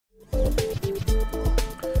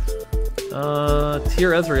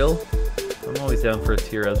Tier Ezreal. I'm always down for a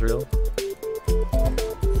tier Ezreal.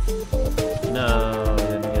 No, we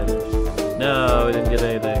didn't get it. No, we didn't get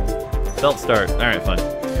anything. Belt start. Alright, fine.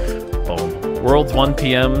 Boom. World's 1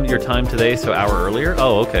 p.m. your time today, so hour earlier?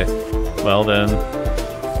 Oh, okay. Well then,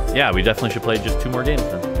 yeah, we definitely should play just 2 more games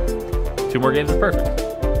then. 2 more games is perfect.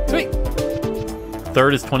 Sweet!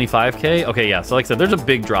 Third is 25k? Okay, yeah, so like I said, there's a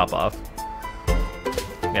big drop-off.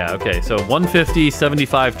 Yeah, okay, so 150,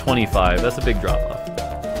 75, 25. That's a big drop-off.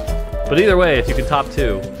 But either way, if you can top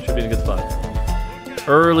 2, should be in a good spot.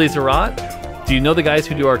 Early Zerat? Do you know the guys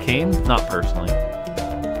who do Arcane? Not personally.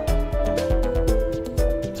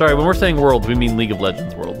 Sorry, when we're saying Worlds, we mean League of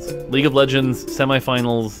Legends Worlds. League of Legends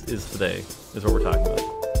semifinals is today, is what we're talking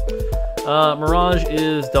about. Mirage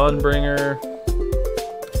is Dawnbringer.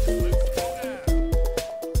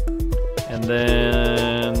 And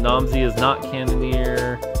then Namzi is not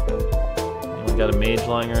Cannoneer. Anyone got a mage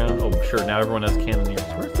lying around? Oh, sure, now everyone has Cannoneers.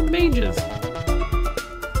 Where's the mages?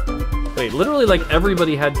 Wait, literally like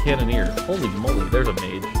everybody had Cannoneers. Holy moly, there's a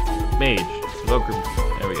mage. Mage. Evoker.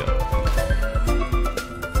 There we go.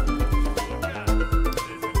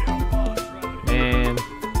 Man.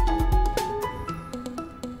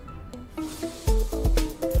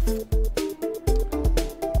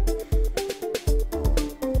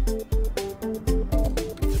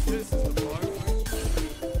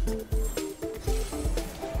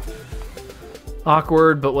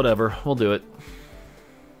 Awkward, but whatever. We'll do it.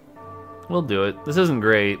 We'll do it. This isn't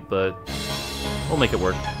great, but we'll make it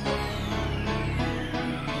work.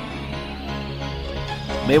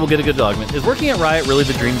 Maybe we'll get a good augment. Is working at Riot really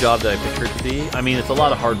the dream job that I picture it to be? I mean, it's a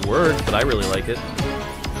lot of hard work, but I really like it.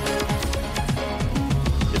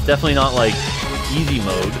 It's definitely not like easy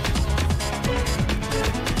mode.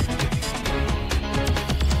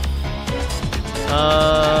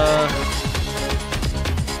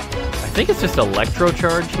 I think it's just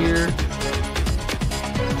Electrocharge here.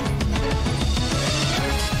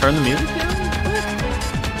 Turn the music down?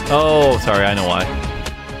 What? Oh, sorry, I know why.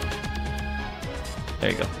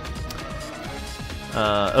 There you go.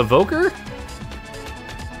 Evoker?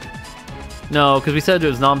 No, because we said it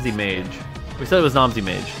was Namzi Mage. We said it was Namzi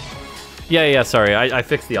Mage. Yeah, sorry, I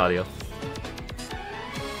fixed the audio.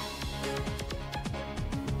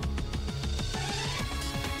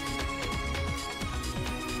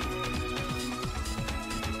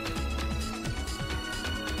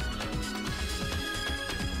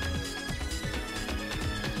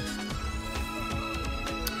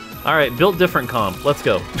 Alright, built different comp. Let's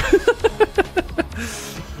go.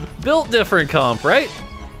 Built different comp, right?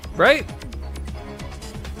 Right?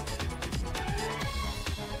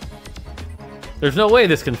 There's no way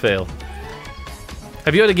this can fail.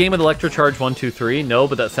 Have you had a game with Electrocharge 1, 2, 3? No,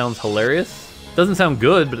 but that sounds hilarious. Doesn't sound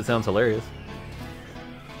good, but it sounds hilarious.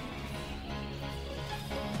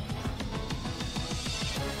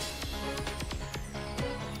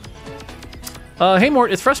 Hey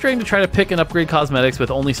Mort, it's frustrating to try to pick and upgrade cosmetics with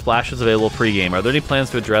only splashes available pre-game. Are there any plans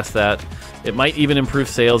to address that? It might even improve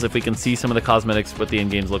sales if we can see some of the cosmetics, what the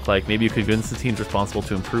in-games look like. Maybe you could convince the teams responsible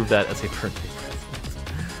to improve that as a birthday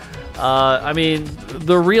present. I mean,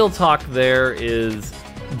 the real talk there is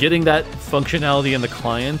getting that functionality in the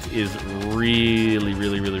client is really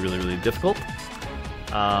difficult.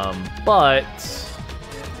 But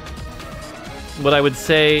what I would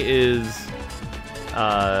say is,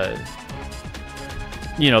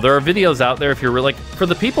 you know, there are videos out there if you're really, like, for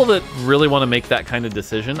the people that really want to make that kind of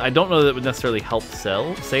decision. I don't know that it would necessarily help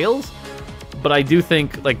sales, but I do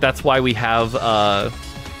think, like, that's why we have,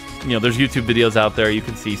 you know, there's YouTube videos out there, you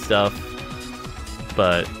can see stuff,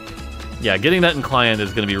 but yeah, getting that in client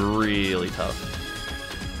is going to be really tough.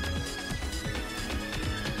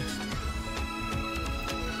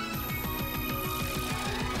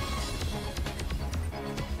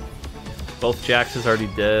 Both Jax is already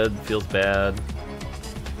dead, feels bad.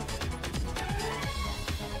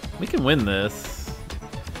 We can win this.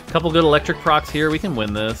 Couple good electric procs here, we can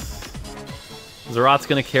win this. Zerat's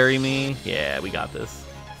gonna carry me. Yeah, we got this.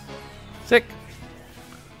 Sick.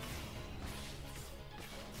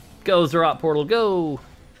 Go, Zerat portal, go!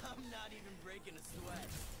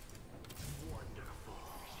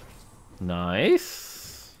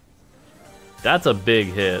 Nice. That's a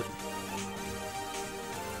big hit.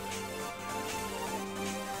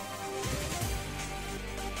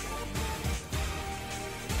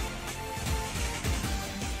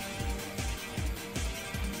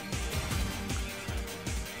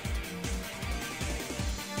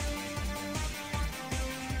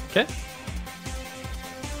 Okay.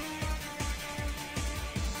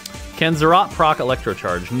 Can Zerat proc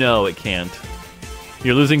Electrocharge? No, it can't.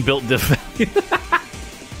 You're losing built diff value.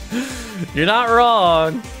 You're not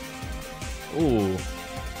wrong. Ooh.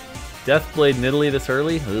 Deathblade Nidalee this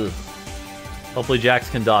early? Ugh. Hopefully Jax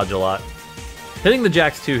can dodge a lot. Hitting the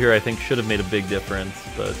Jax 2 here I think should have made a big difference,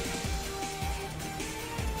 but...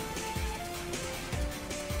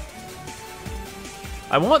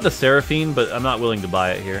 I want the Seraphine, but I'm not willing to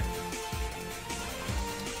buy it here.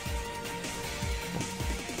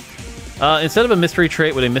 Instead of a mystery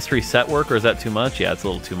trait, would a mystery set work, or is that too much? Yeah, it's a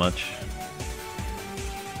little too much.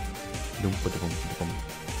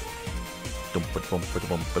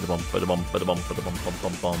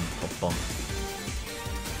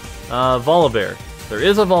 Volibear. There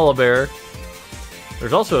is a Volibear.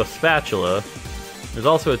 There's also a Spatula. There's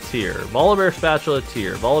also a Tier. Volibear, Spatula,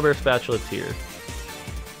 Tier. Volibear, Spatula, Tier.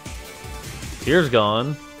 Tier's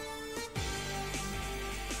gone.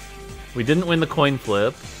 We didn't win the coin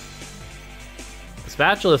flip. The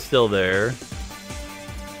Spatula's still there.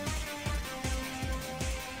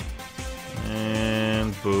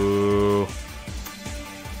 And boo.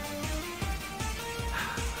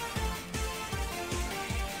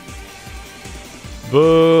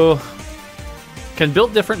 Boo. Can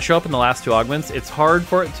Built Different show up in the last two augments? It's hard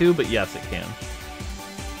for it to, but yes, it can.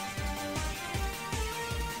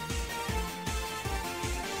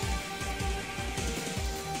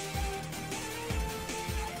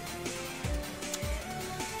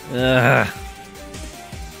 Ugh.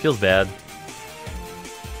 Feels bad.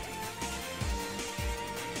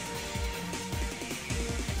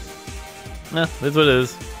 That's what it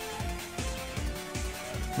is.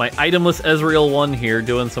 My itemless Ezreal 1 here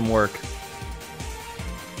doing some work.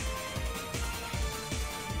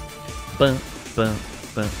 Bum, bum,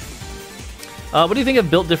 bum. What do you think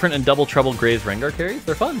of Built Different and Double Trouble Graves Rengar carries?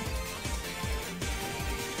 They're fun.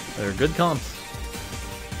 They're good comps.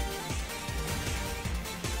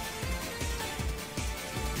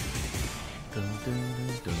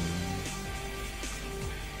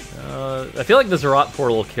 I feel like the Zerat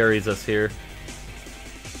portal carries us here.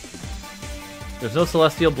 There's no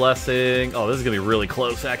Celestial Blessing. Oh, this is going to be really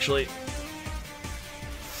close, actually.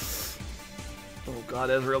 Oh, God,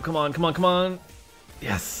 Ezreal. Come on, come on, come on.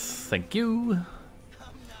 Yes. Thank you.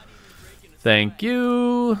 Thank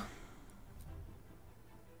you.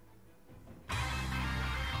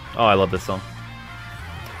 Oh, I love this song.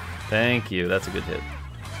 Thank you. That's a good hit.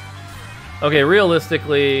 Okay,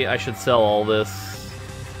 realistically, I should sell all this.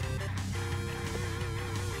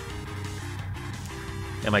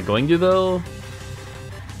 Am I going to, though?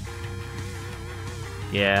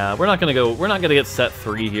 Yeah, we're not gonna get set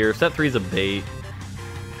 3 here. Set 3 is a bait.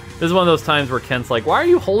 This is one of those times where Kent's like, why are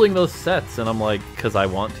you holding those sets? And I'm like, because I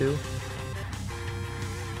want to.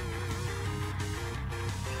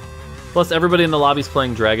 Plus, everybody in the lobby's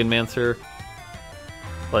playing Dragonmancer.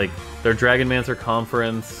 Like, their Dragonmancer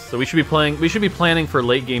conference. So we should be planning for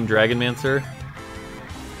late game Dragonmancer.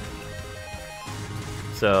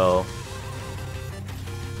 So...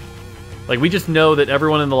 like, we just know that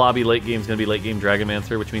everyone in the lobby late game is going to be late game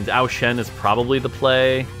Dragonmancer, which means Ao Shen is probably the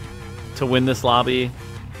play to win this lobby.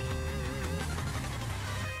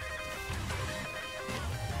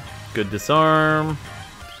 Good disarm.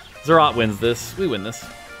 Zerat wins this. We win this.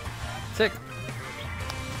 Sick.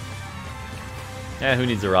 Yeah, who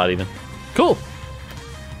needs Zerat even? Cool.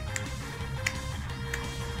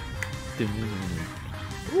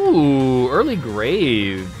 Ooh, early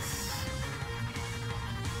Graves.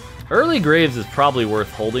 Early Graves is probably worth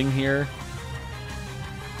holding here.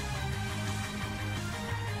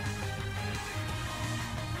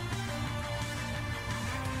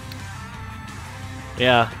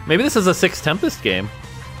 Yeah, maybe this is a 6 Tempest game.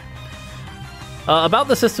 About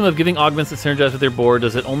the system of giving augments that synergize with your board,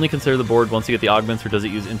 does it only consider the board once you get the augments, or does it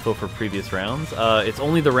use info for previous rounds? It's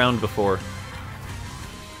only the round before.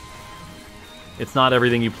 It's not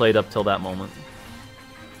everything you played up till that moment.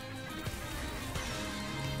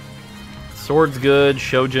 Sword's good,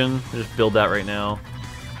 Shojin, just build that right now.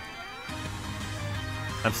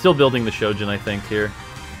 I'm still building the Shojin, I think, here.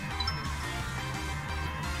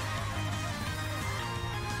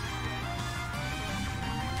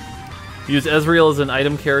 Use Ezreal as an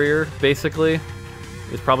item carrier, basically,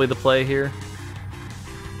 is probably the play here.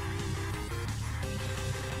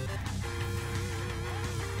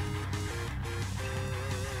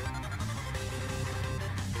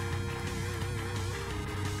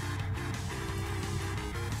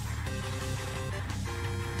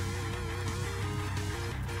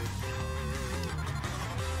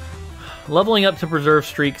 Leveling up to preserve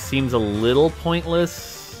streak seems a little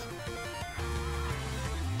pointless.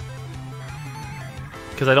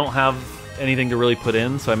 Because I don't have anything to really put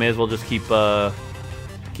in, so I may as well just keep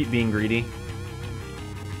being greedy.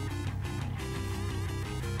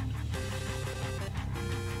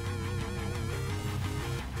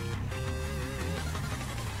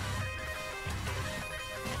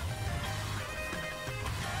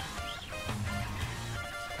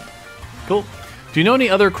 Cool. Do you know any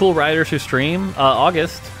other cool riders who stream?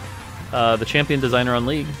 August, the champion designer on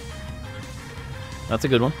League. That's a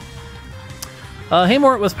good one. Hey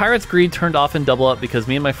Mort, was Pirate's Greed turned off in Double Up because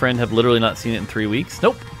me and my friend have literally not seen it in 3 weeks?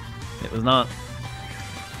 Nope, it was not.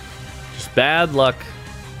 Just bad luck.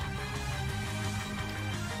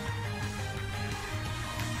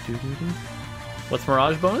 What's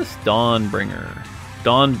Mirage bonus? Dawnbringer.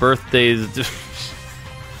 Dawn birthdays.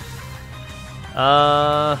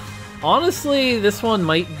 Honestly, this one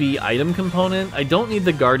might be item component. I don't need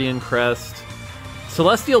the Guardian Crest.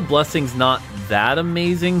 Celestial Blessing's not that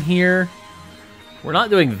amazing here. We're not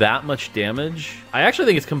doing that much damage. I actually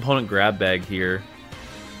think it's component grab bag here.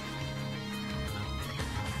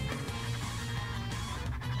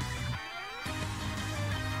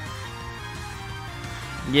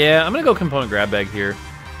 Yeah, I'm gonna go component grab bag here.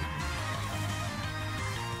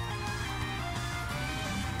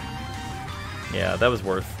 Yeah, that was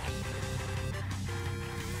worth.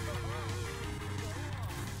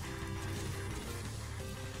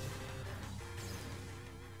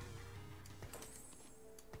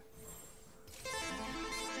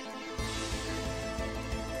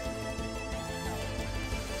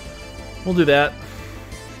 We'll do that.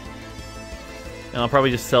 And I'll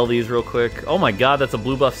probably just sell these real quick. Oh my god, that's a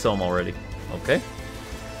blue buff Sohm already. Okay.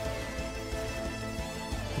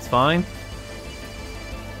 It's fine.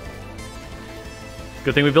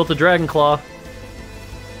 Good thing we built a Dragon Claw.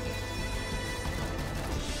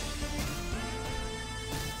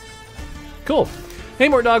 Cool. Hey,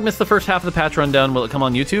 Mortdog, missed the first half of the patch rundown. Will it come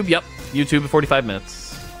on YouTube? Yep. YouTube in 45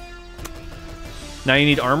 minutes. Now you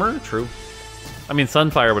need armor? True. I mean,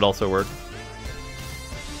 Sunfire would also work.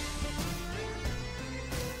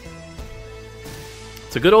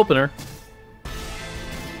 It's a good opener.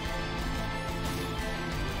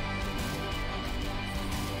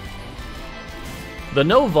 The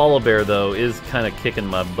no Volibear, though, is kind of kicking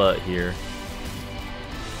my butt here.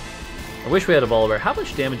 I wish we had a Volibear. How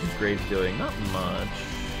much damage is Graves doing? Not much.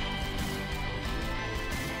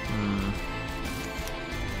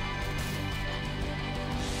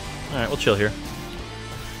 Alright, we'll chill here.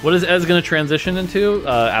 What is Ez going to transition into?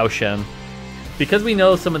 Ao Shen. Because we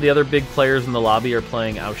know some of the other big players in the lobby are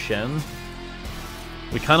playing Ao Shen,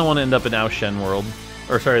 we kind of want to end up in Ao Shen world.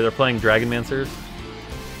 Or sorry, they're playing Dragonmancers.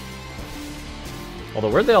 Although,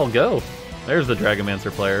 where'd they all go? There's the Dragonmancer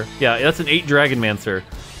player. Yeah, that's an 8 Dragonmancer.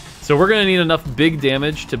 So we're going to need enough big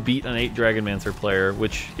damage to beat an 8 Dragonmancer player,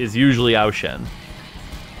 which is usually Ao Shen.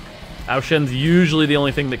 Ao Shen's usually the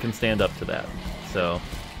only thing that can stand up to that. So...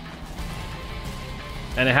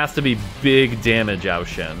 And it has to be big damage Ao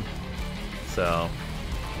Shen. So...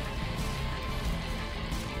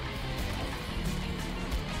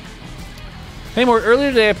 Hey Mort, earlier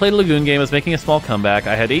today I played a Lagoon game, was making a small comeback.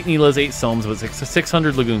 I had 8 Neelas, 8 Sohms with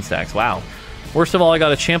 600 Lagoon stacks. Wow. Worst of all, I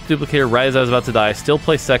got a Champ Duplicator right as I was about to die. Still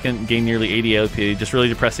placed second, gained nearly 80 LP. Just really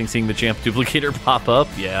depressing seeing the Champ Duplicator pop up.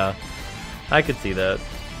 Yeah, I could see that.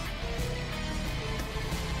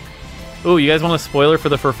 Ooh, you guys want a spoiler for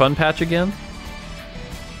the For Fun patch again?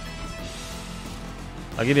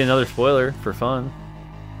 I'll give you another spoiler for fun.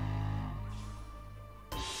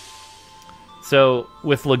 So,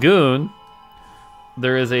 with Lagoon,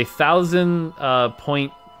 there is a 1,000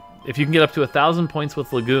 point... If you can get up to 1,000 points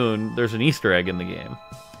with Lagoon, there's an Easter egg in the game.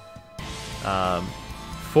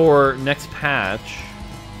 For next patch,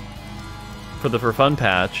 for the For Fun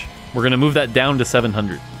patch, we're going to move that down to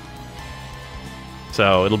 700.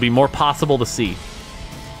 So, it'll be more possible to see.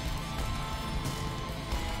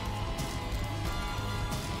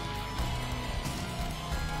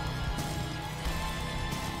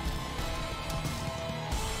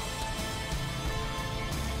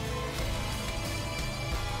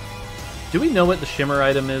 Do we know what the Shimmer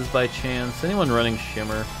item is by chance? Anyone running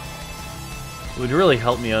Shimmer? It would really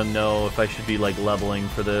help me know if I should be like leveling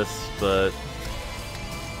for this, but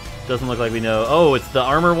doesn't look like we know. Oh, it's the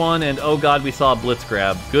armor one, and oh god, we saw a Blitz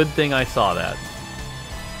Grab. Good thing I saw that.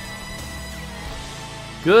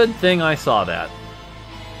 Good thing I saw that.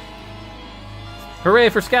 Hooray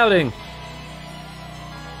for scouting!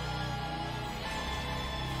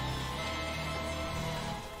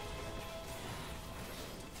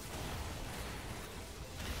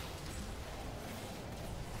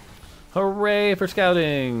 Hooray for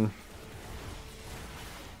scouting!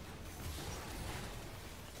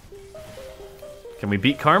 Can we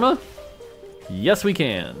beat Karma? Yes, we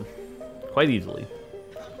can. Quite easily.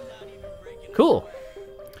 Cool.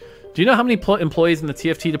 Do you know how many employees in the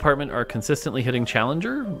TFT department are consistently hitting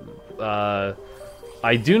Challenger?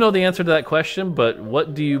 I do know the answer to that question, but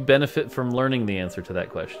what do you benefit from learning the answer to that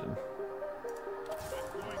question?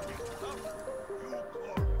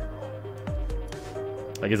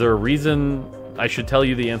 Like, is there a reason I should tell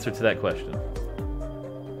you the answer to that question?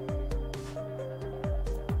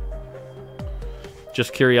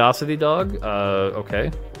 Just curiosity, dog?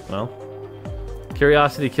 Okay. Well,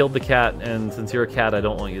 curiosity killed the cat, and since you're a cat, I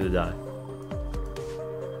don't want you to die.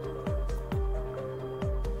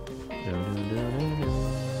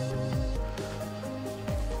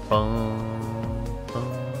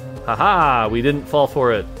 Haha, we didn't fall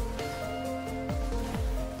for it.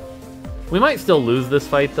 We might still lose this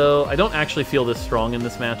fight, though. I don't actually feel this strong in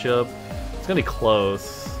this matchup. It's gonna be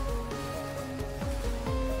close.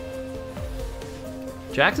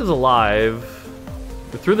 Jax is alive.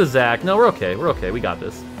 We're through the Zac. No, we're okay. We're okay. We got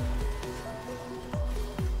this.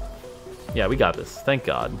 Yeah, we got this. Thank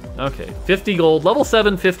God. Okay. 50 gold. Level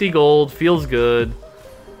 7, 50 gold. Feels good.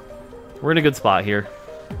 We're in a good spot here.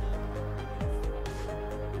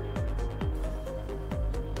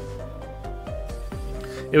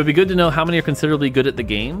 It would be good to know how many are considerably good at the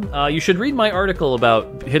game. You should read my article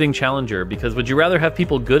about hitting Challenger, because would you rather have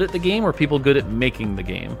people good at the game or people good at making the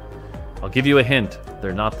game? I'll give you a hint.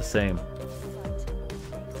 They're not the same.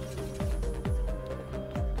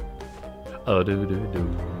 Oh,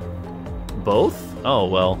 both? Oh,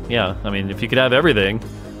 well, yeah. I mean, if you could have everything,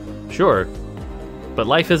 sure. But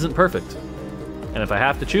life isn't perfect. And if I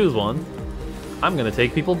have to choose one, I'm gonna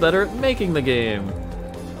take people better at making the game.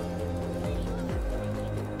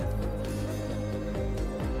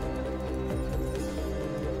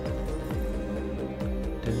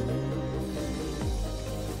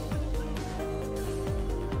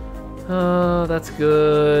 That's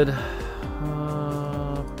good.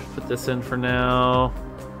 Put this in for now.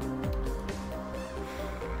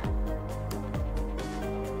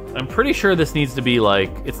 I'm pretty sure this needs to be like,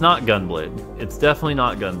 it's not Gunblade. It's definitely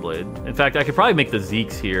not Gunblade. In fact, I could probably make the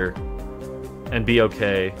Zeeks here and be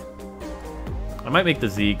okay. I might make the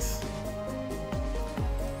Zeeks.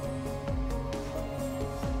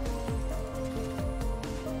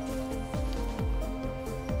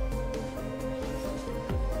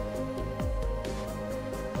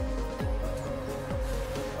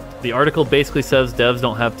 The article basically says devs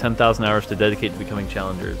don't have 10,000 hours to dedicate to becoming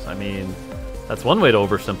challengers. I mean, that's one way to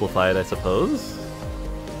oversimplify it, I suppose.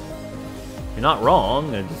 You're not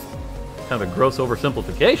wrong. It's just kind of a gross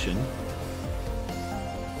oversimplification.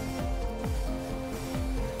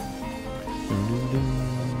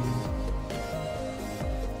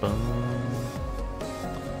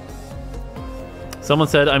 Someone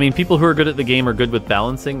said, I mean, people who are good at the game are good with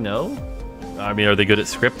balancing. No. I mean, are they good at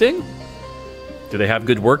scripting? Do they have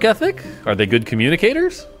good work ethic? Are they good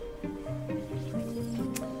communicators?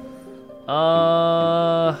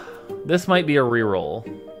 This might be a reroll.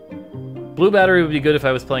 Blue battery would be good if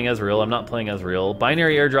I was playing Ezreal. I'm not playing Ezreal.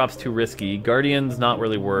 Binary airdrop's too risky. Guardian's not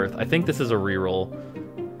really worth. I think this is a reroll.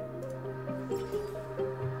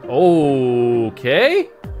 Okay.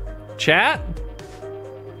 Chat?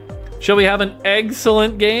 Shall we have an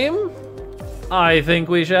excellent game? I think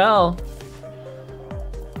we shall.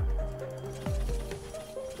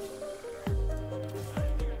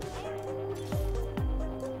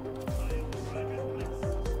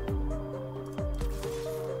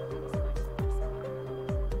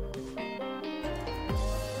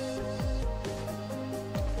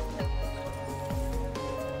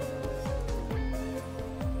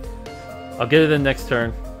 I'll get it in next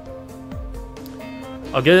turn.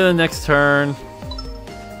 I'll get it in the next turn.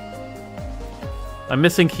 I'm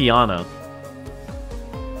missing Kiana.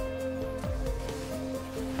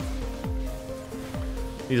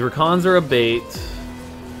 These Rakans are a bait.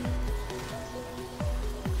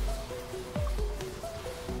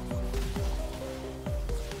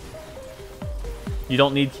 You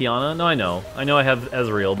don't need Kiana? No, I know. I know I have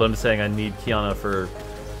Ezreal, but I'm just saying I need Kiana for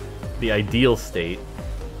the ideal state.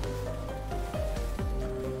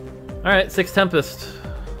 Alright, 6 Tempest.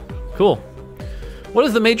 Cool. What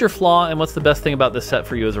is the major flaw and what's the best thing about this set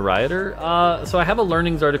for you as a Rioter? So I have a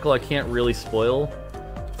learnings article I can't really spoil,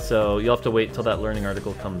 so you'll have to wait till that learning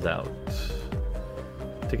article comes out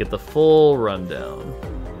to get the full rundown.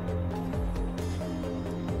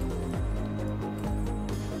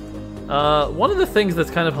 One of the things that's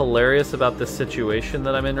kind of hilarious about this situation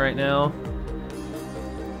that I'm in right now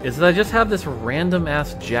is that I just have this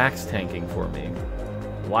random-ass Jax tanking for me.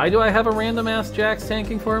 Why do I have a random-ass Jax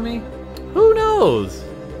tanking for me? Who knows?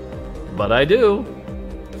 But I do.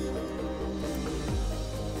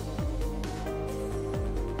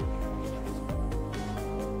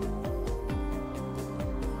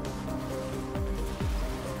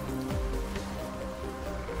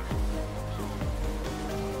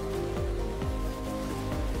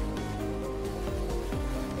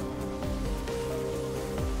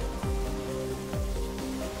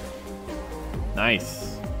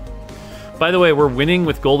 Nice. By the way, we're winning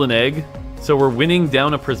with Golden Egg, so we're winning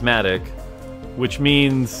down a Prismatic, which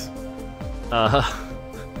means...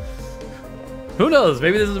 who knows?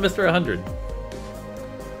 Maybe this is Mr. 100.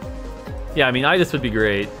 Yeah, I mean, Itis would be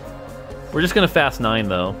great. We're just gonna fast 9,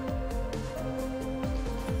 though.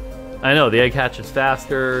 I know, the egg hatches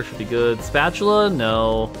faster, should be good. Spatula?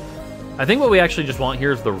 No. I think what we actually just want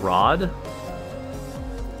here is the rod.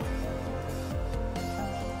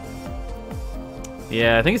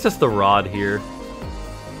 Yeah, I think it's just the rod here.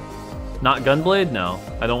 Not Gunblade? No,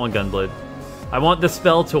 I don't want Gunblade. I want the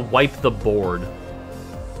spell to wipe the board.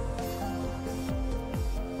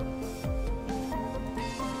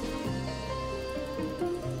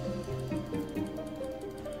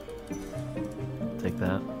 Take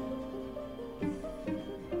that.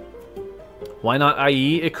 Why not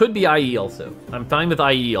IE? It could be IE also. I'm fine with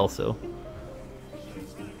IE also.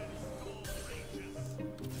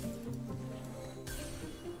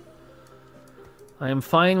 I am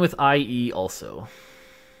fine with IE also.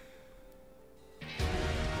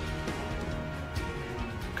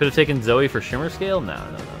 Could have taken Zoe for Shimmer Scale? No,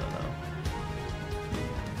 no, no, no, no.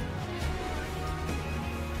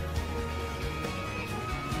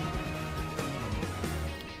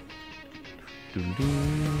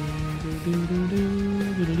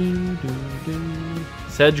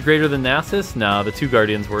 Sedge greater than Nasus? No, the 2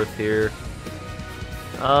 Guardians worth here.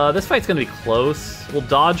 This fight's gonna be close. We'll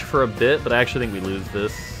dodge for a bit, but I actually think we lose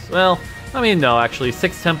this. Well, I mean, no, actually.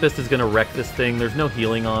 6 Tempest is gonna wreck this thing. There's no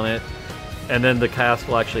healing on it. And then the cast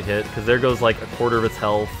will actually hit, because there goes like a quarter of its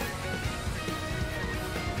health.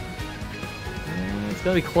 It's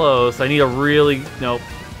gonna be close. I need a really... Nope.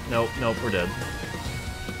 Nope, nope, we're dead.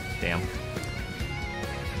 Damn.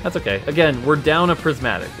 That's okay. Again, we're down a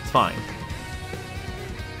Prismatic. It's fine.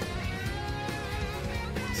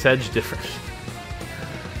 Sedge different.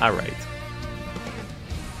 Alright.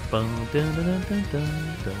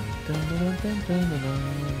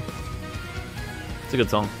 It's a good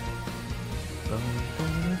song.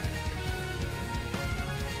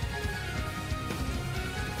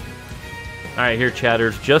 Alright, here,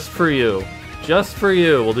 chatters. Just for you. Just for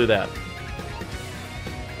you. We'll do that.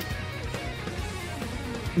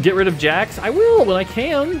 Get rid of Jax? I will when I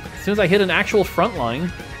can. As soon as I hit an actual front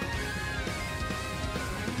line.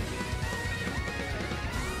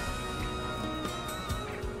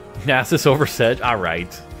 Nasus over Sedge.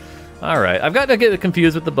 Alright. Alright. I've got to get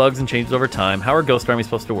confused with the bugs and changes over time. How are Ghost Armies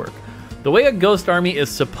supposed to work? The way a Ghost Army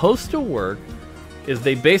is supposed to work is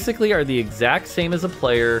they basically are the exact same as a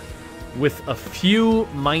player with a few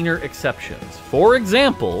minor exceptions. For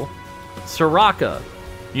example, Soraka.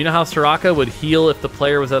 You know how Soraka would heal if the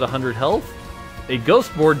player was at 100 health? A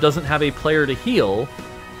Ghost board doesn't have a player to heal,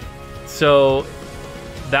 so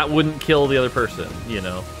that wouldn't kill the other person, you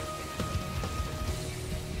know?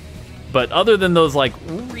 But other than those, like,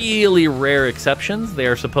 really rare exceptions, they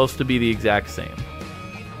are supposed to be the exact same.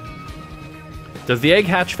 Does the egg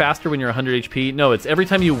hatch faster when you're 100 HP? No, it's every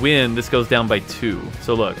time you win, this goes down by 2.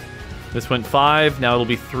 So look, this went 5, now it'll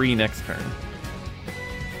be 3 next turn.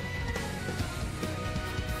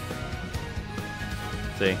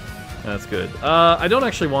 See? That's good. I don't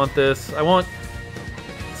actually want this. I want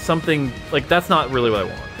something, like, that's not really what I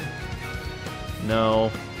want.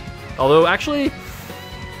 No. Although, actually...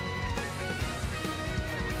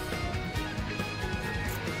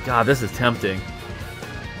 God, this is tempting.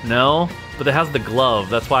 No? But it has the glove,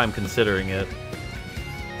 that's why I'm considering it.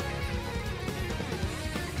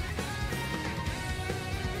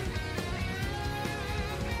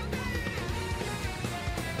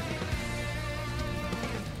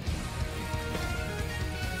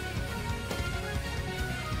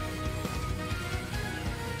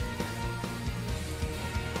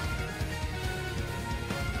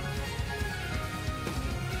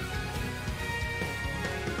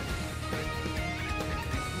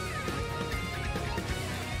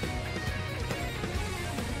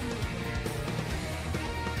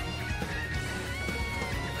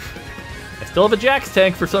 Still have a Jax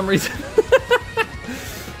tank for some reason.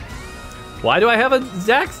 Why do I have a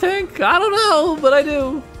Jax tank? I don't know, but I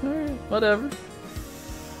do. Alright, whatever.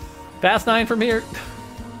 Fast 9 from here.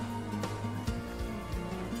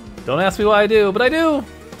 Don't ask me why I do, but I do.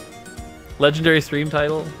 Legendary stream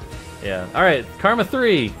title. Yeah. Alright, Karma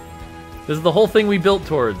 3. This is the whole thing we built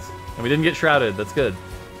towards. And we didn't get shrouded. That's good.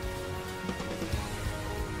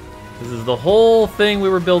 This is the whole thing we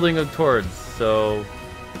were building towards. So...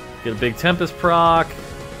 get a big Tempest proc,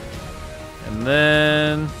 and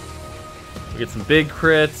then we get some big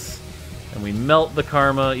crits, and we melt the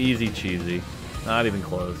Karma, easy cheesy. Not even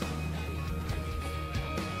close.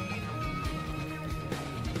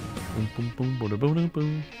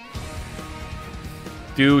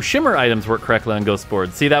 Do shimmer items work correctly on ghost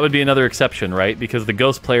boards? See, that would be another exception, right? Because the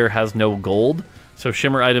ghost player has no gold, so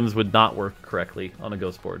shimmer items would not work correctly on a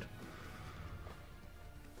ghost board.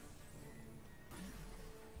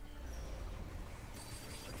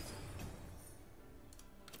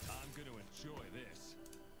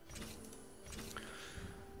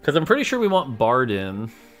 Because I'm pretty sure we want Bard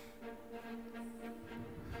in.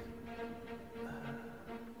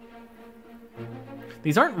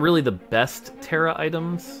 These aren't really the best Terra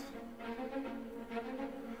items.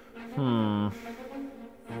 4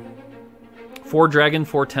 Dragon,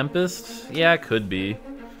 4 Tempest? Yeah, it could be.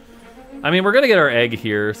 I mean, we're going to get our egg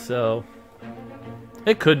here, so...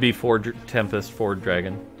 It could be 4 Tempest, 4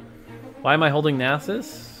 Dragon. Why am I holding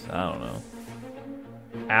Nasus? I don't know.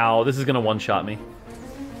 Ow, this is going to one-shot me.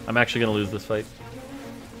 I'm actually going to lose this fight.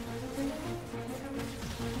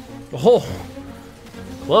 Oh!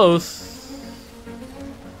 Close.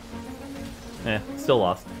 Still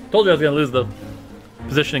lost. Told you I was going to lose, though.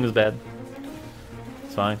 Positioning was bad.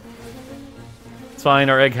 It's fine. It's fine,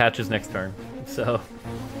 our egg hatches next turn. So...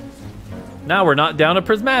 Now we're not down a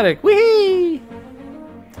prismatic. Whee!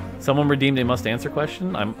 Someone redeemed a must answer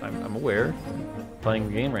question? I'm aware. I'm playing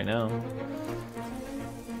the game right now.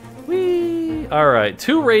 Whee! Alright,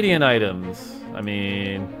 2 radiant items. I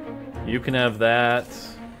mean, you can have that.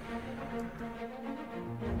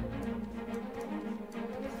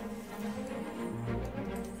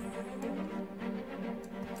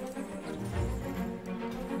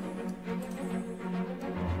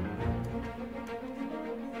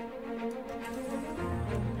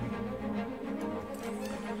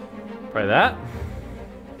 Try that.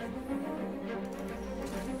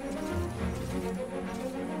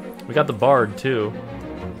 We got the Bard, too.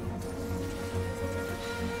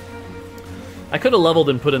 I could have leveled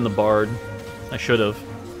and put in the Bard. I should have.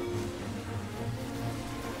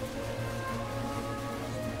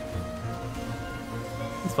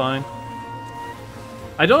 It's fine.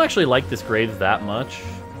 I don't actually like this Graves that much,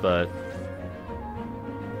 but...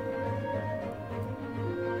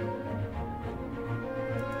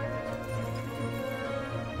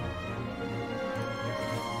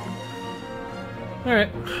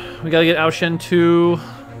 Alright, we gotta get Ao Shen 2.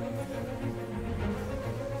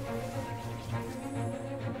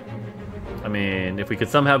 I mean, if we could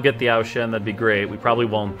somehow get the Ao Shen, that'd be great. We probably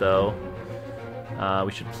won't, though.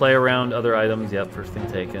 We should play around other items. Yep, first thing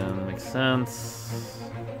taken. Makes sense.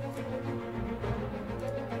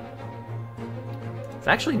 It's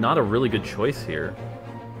actually not a really good choice here.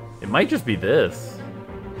 It might just be this.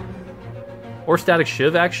 Or Static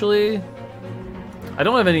Shiv, actually. I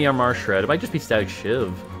don't have any Armor Shred. It might just be Static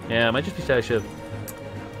Shiv. Yeah, it might just be Static Shiv.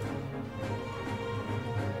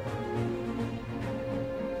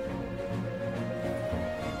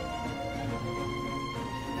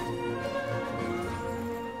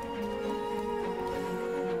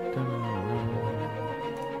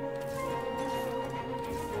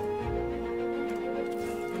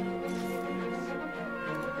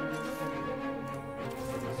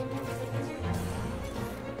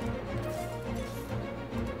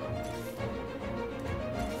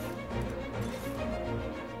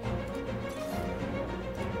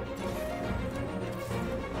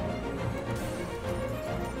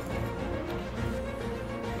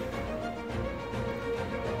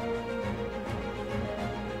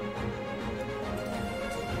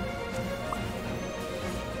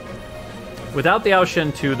 Without the Ao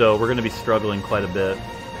Shen 2, though, we're going to be struggling quite a bit.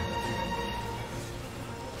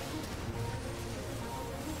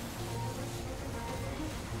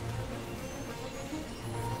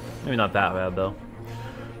 Maybe not that bad, though.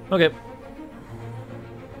 Okay.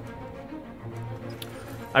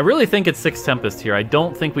 I really think it's 6 Tempest here. I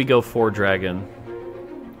don't think we go 4 Dragon.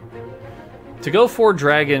 To go 4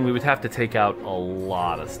 Dragon, we would have to take out a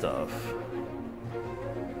lot of stuff.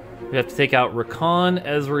 We have to take out Rakan,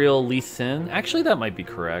 Ezreal, Lee Sin. Actually, that might be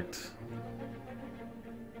correct.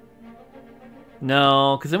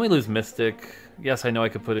 No, because then we lose Mystic. Yes, I know I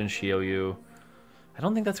could put in Xiaoyu. I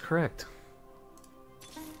don't think that's correct.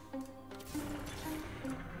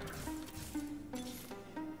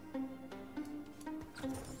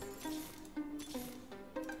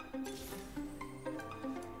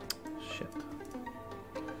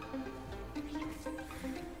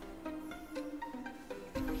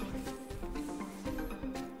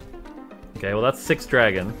 Okay, well that's 6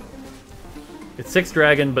 Dragon. It's 6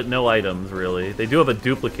 Dragon, but no items, really. They do have a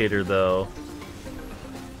duplicator, though.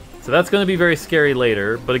 So that's going to be very scary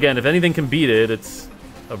later. But again, if anything can beat it, it's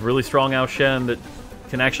a really strong Ao Shen that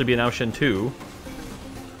can actually be an Ao Shen 2.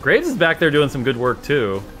 Graves is back there doing some good work,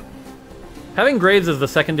 too. Having Graves as the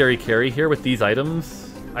secondary carry here with these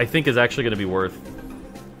items, I think is actually going to be worth.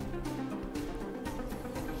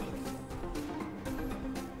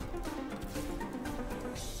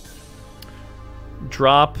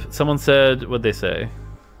 Drop, someone said, what'd they say?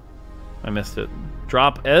 I missed it.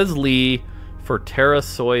 Drop Ez Lee for Terra,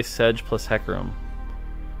 Soy, Sedge plus Hecarim.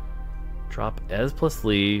 Drop Ez plus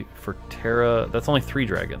Lee for Terra. That's only 3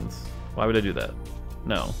 dragons. Why would I do that?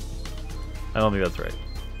 No. I don't think that's right.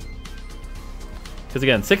 Because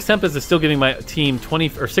again, 6 Tempest is still giving my team 20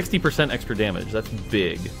 or 60% extra damage. That's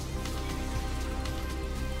big.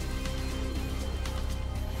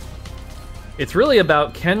 It's really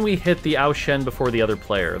about, can we hit the Ao Shen before the other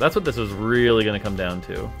player? That's what this is really going to come down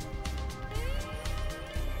to.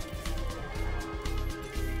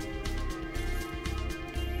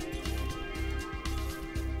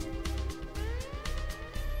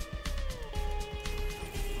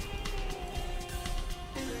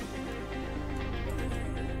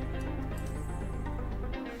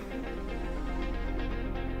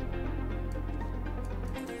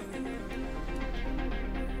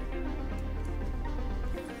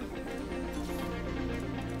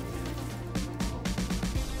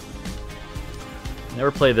 Never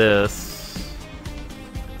play this.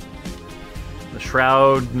 The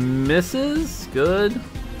Shroud misses? Good.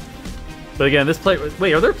 But again, this play...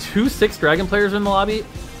 Wait, are there 2 6 dragon players in the lobby?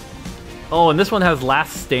 Oh, and this one has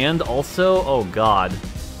Last Stand also? Oh, God.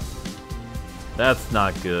 That's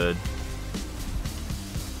not good.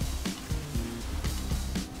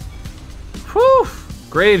 Whew!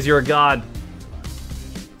 Graves, you're a god.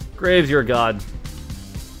 Graves, you're a god.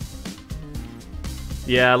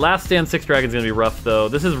 Yeah, Last Stand 6 Dragon's gonna be rough, though.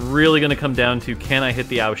 This is really gonna come down to, can I hit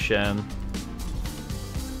the Ao Shen?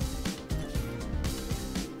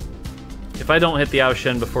 If I don't hit the Ao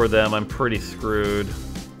Shen before them, I'm pretty screwed.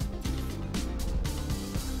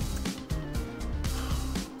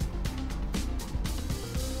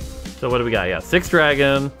 So what do we got? Yeah, 6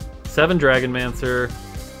 Dragon, 7 Dragonmancer,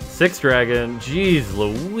 6 Dragon. Jeez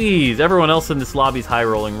Louise, everyone else in this lobby's high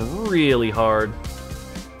rolling really hard.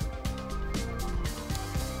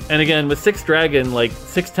 And again, with 6 Dragon, like,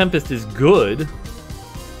 6 Tempest is good.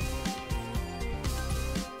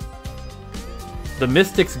 The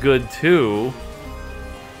Mystic's good, too.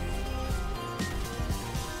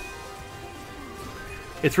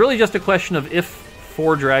 It's really just a question of if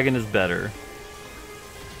 4 Dragon is better.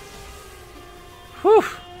 Whew.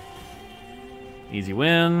 Easy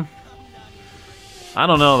win. I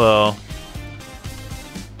don't know, though.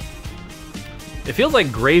 It feels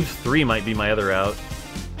like Graves 3 might be my other out.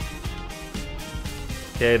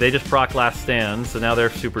 Okay, they just proc Last Stand, so now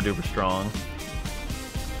they're super duper strong.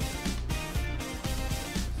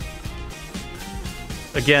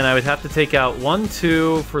 Again, I would have to take out 1,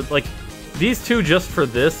 2 for, like, these 2 just for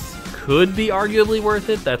this could be arguably worth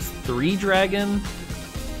it. That's 3 Dragon.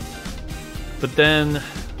 But then,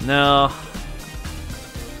 no.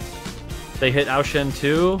 They hit Ao Shen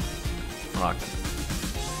too? Fuck.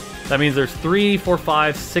 That means there's 3, 4,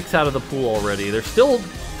 5, 6 out of the pool already. There's still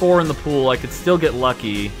 4 in the pool. I could still get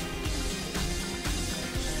lucky.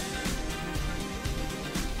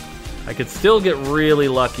 I could still get really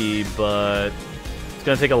lucky, but it's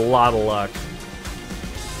gonna take a lot of luck.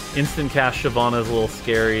 Instant cast Shyvana is a little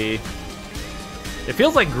scary. It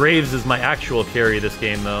feels like Graves is my actual carry this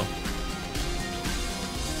game, though.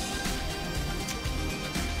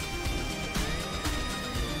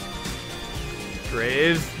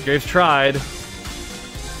 Graves tried.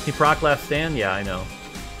 He proc Last Stand? Yeah, I know.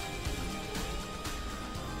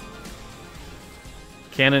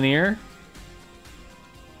 Cannoneer?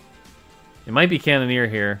 It might be Cannoneer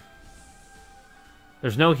here.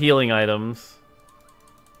 There's no healing items.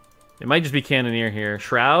 It might just be Cannoneer here.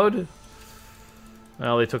 Shroud?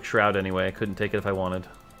 Well, they took Shroud anyway. I couldn't take it if I wanted.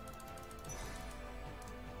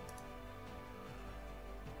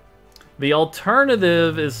 The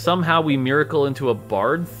alternative is somehow we miracle into a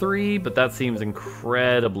Bard 3, but that seems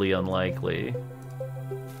incredibly unlikely.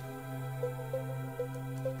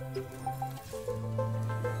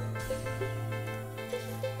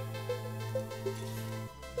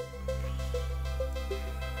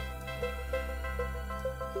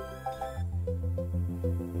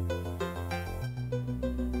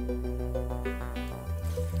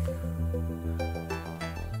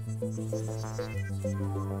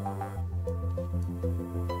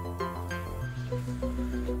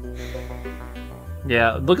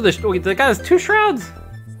 Yeah, look at this. Wait, that guy has 2 shrouds.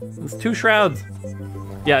 It's 2 shrouds.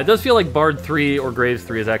 Yeah, it does feel like Bard 3 or Graves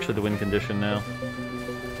 3 is actually the win condition now.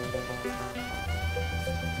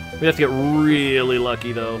 We have to get really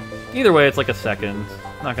lucky, though. Either way, it's like a second.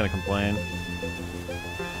 Not gonna complain.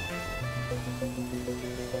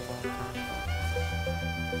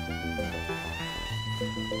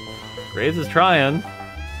 Graves is trying.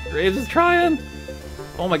 Graves is trying.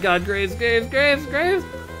 Oh my god, Graves, Graves, Graves, Graves.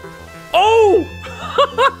 Oh!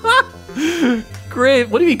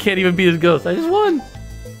 Graves, what do you mean can't even beat his ghost? I just won.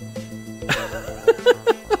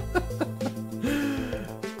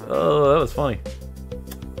 Oh, that was funny.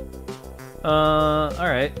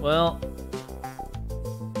 Alright, well.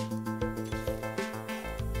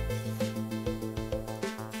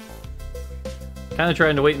 Kind of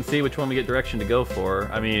trying to wait and see which one we get direction to go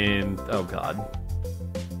for. I mean, oh god.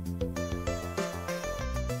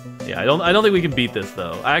 Yeah, I don't think we can beat this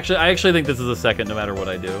though. I actually think this is a second no matter what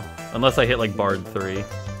I do. Unless I hit like Bard 3.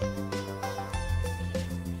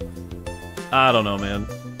 I don't know, man.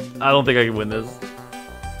 I don't think I can win this.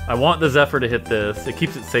 I want the Zephyr to hit this. It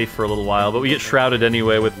keeps it safe for a little while, but we get shrouded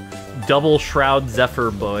anyway with double shroud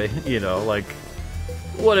Zephyr boy. You know, like,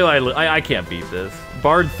 what do I can't beat this.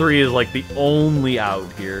 Bard 3 is like the only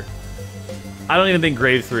out here. I don't even think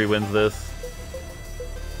Graves 3 wins this.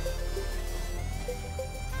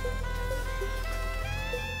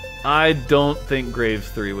 I don't think Graves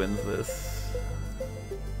 3 wins this.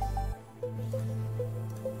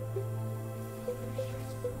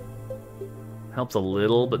 Helps a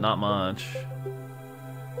little, but not much.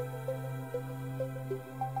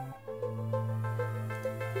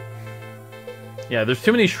 Yeah, there's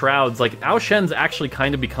too many shrouds. Like, Ao Shen's actually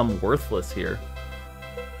kind of become worthless here.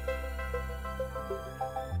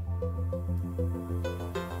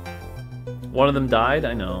 One of them died?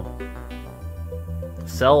 I know.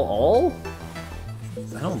 Sell all?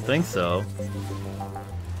 I don't think so.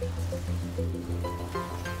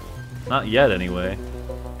 Not yet, anyway.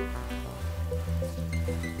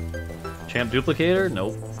 Champ Duplicator?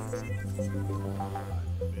 Nope.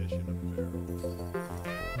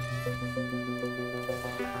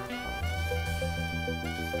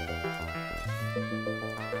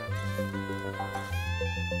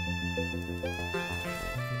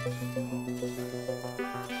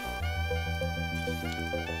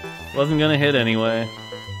 Wasn't gonna hit anyway.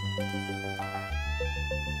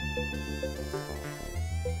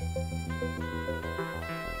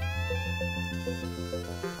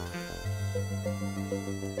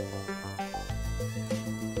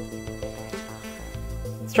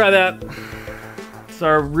 Let's try that. It's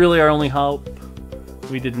really our only hope.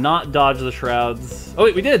 We did not dodge the shrouds. Oh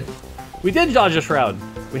wait, we did! We did dodge a shroud!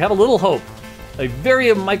 We have a little hope. A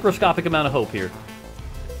very microscopic amount of hope here.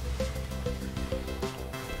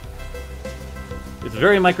 It's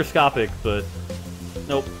very microscopic, but...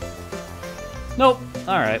 Nope. Nope.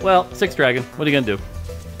 Alright, well, 6 dragon. What are you gonna do?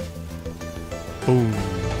 Boom.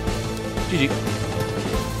 GG.